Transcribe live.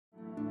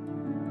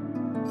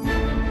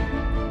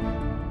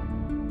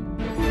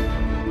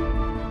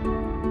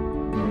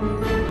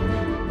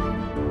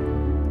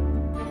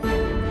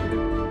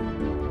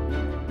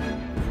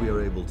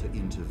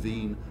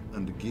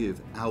and to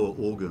give our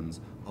organs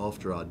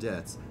after our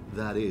deaths,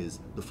 that is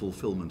the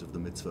fulfillment of the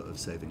mitzvah of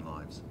saving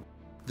lives.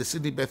 The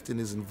Sydney Beth Din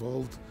is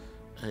involved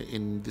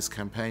in this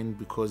campaign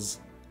because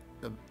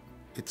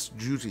its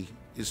duty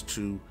is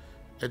to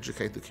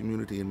educate the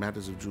community in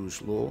matters of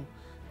Jewish law,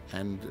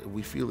 and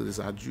we feel it is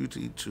our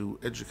duty to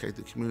educate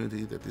the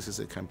community that this is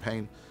a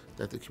campaign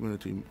that the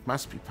community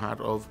must be part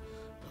of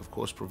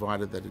course,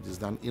 provided that it is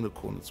done in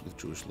accordance with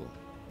Jewish law.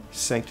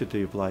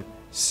 Sanctity of life,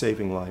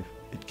 saving life,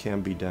 it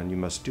can be done, you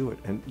must do it.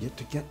 And yet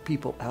to get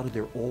people out of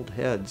their old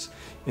heads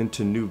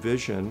into new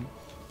vision,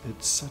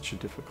 it's such a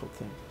difficult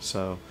thing.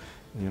 So,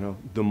 you know,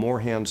 the more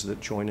hands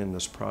that join in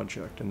this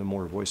project and the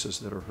more voices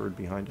that are heard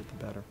behind it,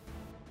 the better.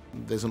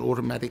 There's an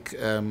automatic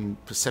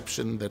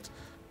perception that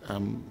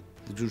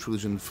the Jewish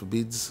religion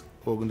forbids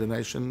organ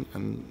donation,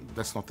 and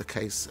that's not the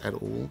case at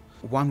all.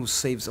 One who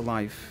saves a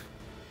life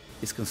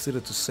is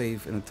considered to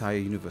save an entire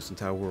universe,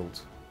 entire world.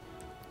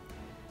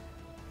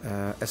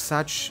 As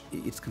such,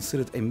 it's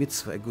considered a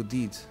mitzvah, a good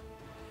deed,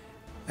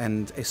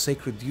 and a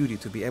sacred duty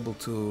to be able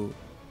to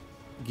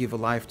give a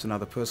life to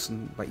another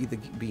person by either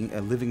being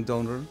a living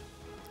donor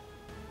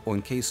or,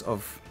 in case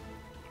of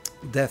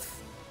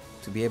death,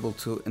 to be able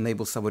to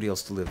enable somebody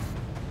else to live.